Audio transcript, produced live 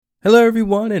Hello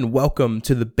everyone and welcome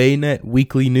to the BayNet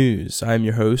Weekly News. I'm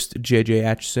your host, JJ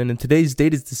Atchison, and today's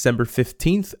date is December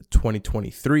 15th,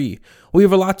 2023. We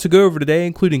have a lot to go over today,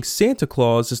 including Santa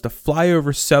Claus is to fly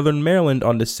over Southern Maryland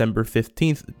on December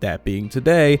 15th, that being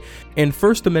today, and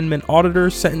First Amendment auditor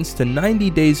sentenced to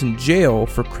 90 days in jail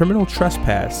for criminal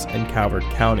trespass in Calvert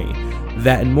County.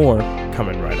 That and more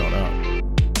coming right on up.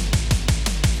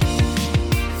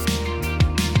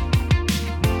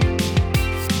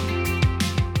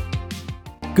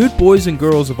 Good boys and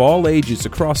girls of all ages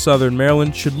across Southern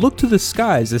Maryland should look to the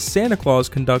skies as Santa Claus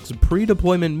conducts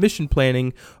pre-deployment mission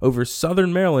planning over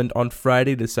Southern Maryland on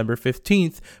Friday, December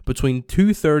 15th between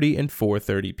 2:30 and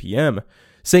 4:30 p.m.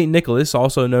 St. Nicholas,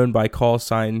 also known by call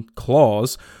sign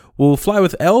Claus, will fly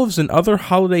with elves and other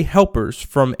holiday helpers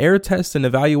from Air Test and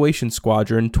Evaluation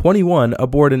Squadron 21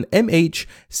 aboard an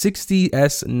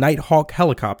MH-60S Nighthawk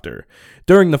helicopter.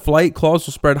 During the flight, Claus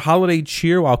will spread holiday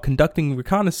cheer while conducting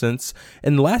reconnaissance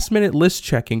and last-minute list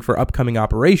checking for upcoming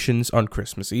operations on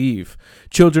Christmas Eve.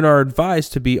 Children are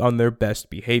advised to be on their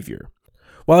best behavior.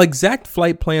 While exact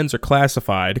flight plans are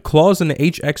classified, Claus and the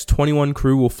HX-21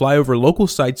 crew will fly over local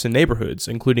sites and neighborhoods,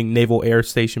 including Naval Air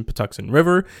Station Patuxent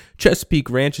River, Chesapeake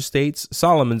Ranch Estates,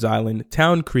 Solomon's Island,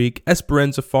 Town Creek,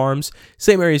 Esperanza Farms,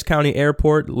 St. Mary's County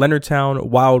Airport, Leonardtown,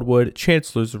 Wildwood,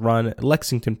 Chancellor's Run,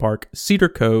 Lexington Park, Cedar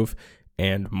Cove,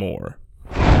 and more.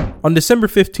 On December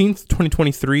 15th,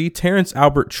 2023, Terrence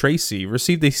Albert Tracy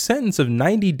received a sentence of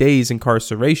 90 days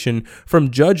incarceration from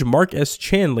Judge Mark S.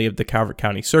 Chanley of the Calvert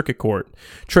County Circuit Court.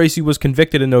 Tracy was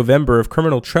convicted in November of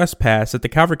criminal trespass at the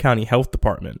Calvert County Health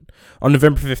Department. On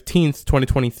November 15th,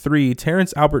 2023,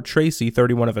 Terrence Albert Tracy,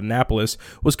 31 of Annapolis,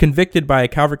 was convicted by a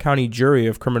Calvert County jury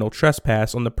of criminal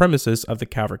trespass on the premises of the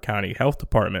Calvert County Health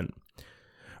Department.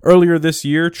 Earlier this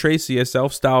year, Tracy, a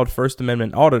self-styled First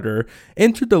Amendment auditor,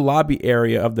 entered the lobby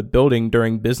area of the building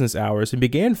during business hours and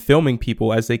began filming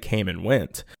people as they came and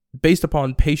went. Based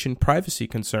upon patient privacy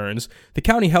concerns, the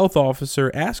county health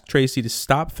officer asked Tracy to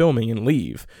stop filming and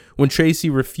leave. When Tracy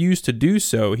refused to do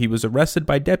so, he was arrested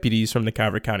by deputies from the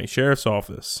Calvert County Sheriff's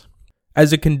Office.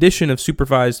 As a condition of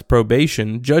supervised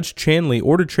probation, Judge Chanley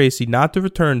ordered Tracy not to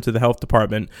return to the health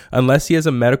department unless he has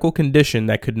a medical condition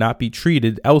that could not be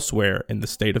treated elsewhere in the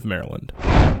state of Maryland.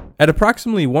 At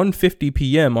approximately 1:50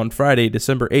 p.m. on Friday,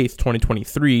 December 8th,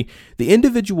 2023, the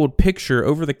individual picture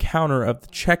over the counter of the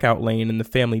checkout lane in the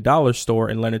Family Dollar store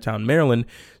in Leonardtown, Maryland,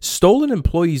 stole an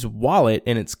employee's wallet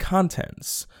and its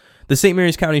contents. The St.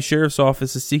 Mary's County Sheriff's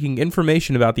Office is seeking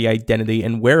information about the identity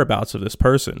and whereabouts of this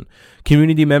person.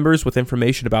 Community members with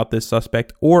information about this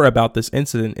suspect or about this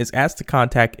incident is asked to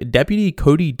contact Deputy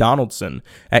Cody Donaldson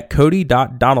at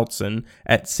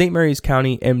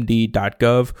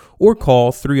cody.donaldson@stmaryscountymd.gov or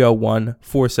call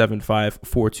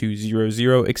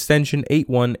 301-475-4200 extension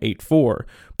 8184.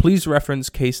 Please reference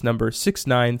case number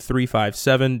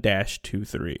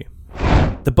 69357-23.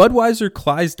 The Budweiser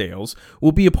Clydesdales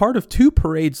will be a part of two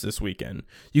parades this weekend.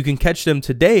 You can catch them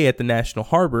today at the National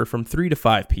Harbor from 3 to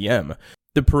 5 p.m.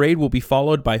 The parade will be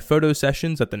followed by photo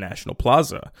sessions at the National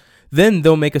Plaza. Then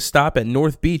they'll make a stop at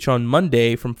North Beach on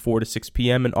Monday from 4 to 6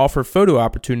 p.m. and offer photo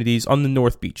opportunities on the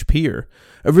North Beach Pier.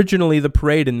 Originally, the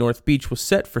parade in North Beach was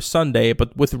set for Sunday,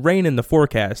 but with rain in the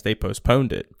forecast, they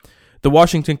postponed it. The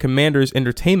Washington Commanders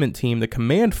entertainment team, the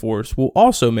Command Force, will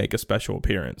also make a special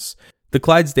appearance. The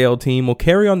Clydesdale team will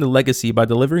carry on the legacy by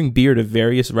delivering beer to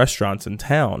various restaurants in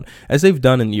town, as they've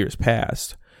done in years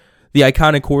past. The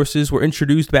iconic horses were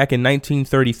introduced back in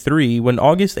 1933 when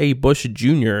August A. Bush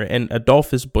Jr. and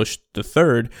Adolphus Bush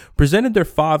III presented their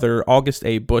father, August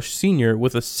A. Bush Sr.,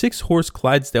 with a 6-horse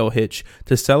Clydesdale hitch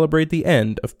to celebrate the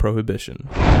end of Prohibition.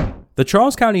 The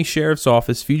Charles County Sheriff's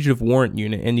Office Fugitive Warrant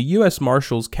Unit and the U.S.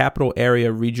 Marshals Capital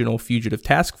Area Regional Fugitive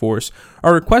Task Force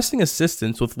are requesting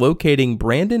assistance with locating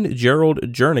Brandon Gerald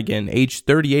Jernigan, age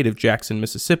 38 of Jackson,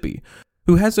 Mississippi,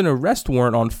 who has an arrest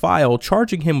warrant on file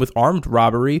charging him with armed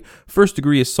robbery,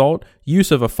 first-degree assault, use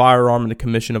of a firearm in the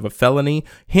commission of a felony,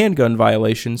 handgun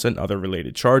violations, and other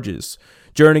related charges.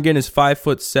 Jernigan is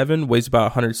 5'7", weighs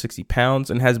about 160 pounds,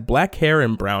 and has black hair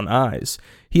and brown eyes.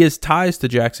 He has ties to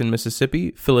Jackson,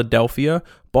 Mississippi, Philadelphia,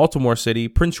 Baltimore City,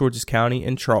 Prince George's County,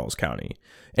 and Charles County.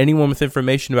 Anyone with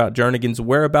information about Jernigan's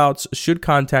whereabouts should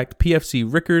contact PFC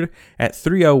Rickard at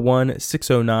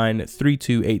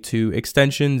 301-609-3282,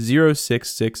 extension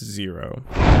 0660.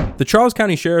 The Charles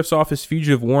County Sheriff's Office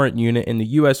Fugitive Warrant Unit and the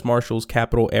U.S. Marshals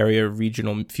Capital Area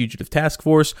Regional Fugitive Task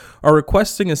Force are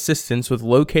requesting assistance with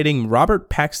locating Robert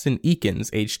Paxton Eakins,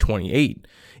 age 28.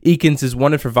 Eakins is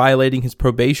wanted for violating his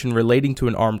probation relating to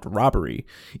an armed robbery.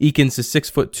 Eakins is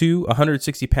 6'2",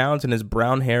 160 pounds, and has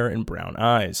brown hair and brown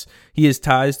eyes. He has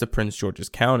ties to Prince George's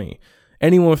County.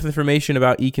 Anyone with information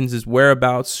about Eakins'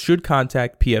 whereabouts should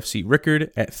contact PFC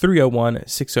Rickard at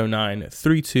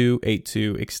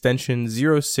 301-609-3282, extension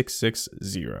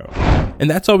 0660. And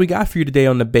that's all we got for you today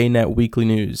on the BayNet Weekly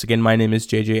News. Again, my name is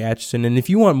JJ Atchison, and if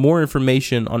you want more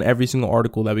information on every single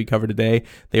article that we cover today,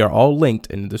 they are all linked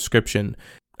in the description.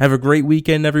 Have a great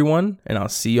weekend, everyone, and I'll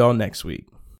see y'all next week.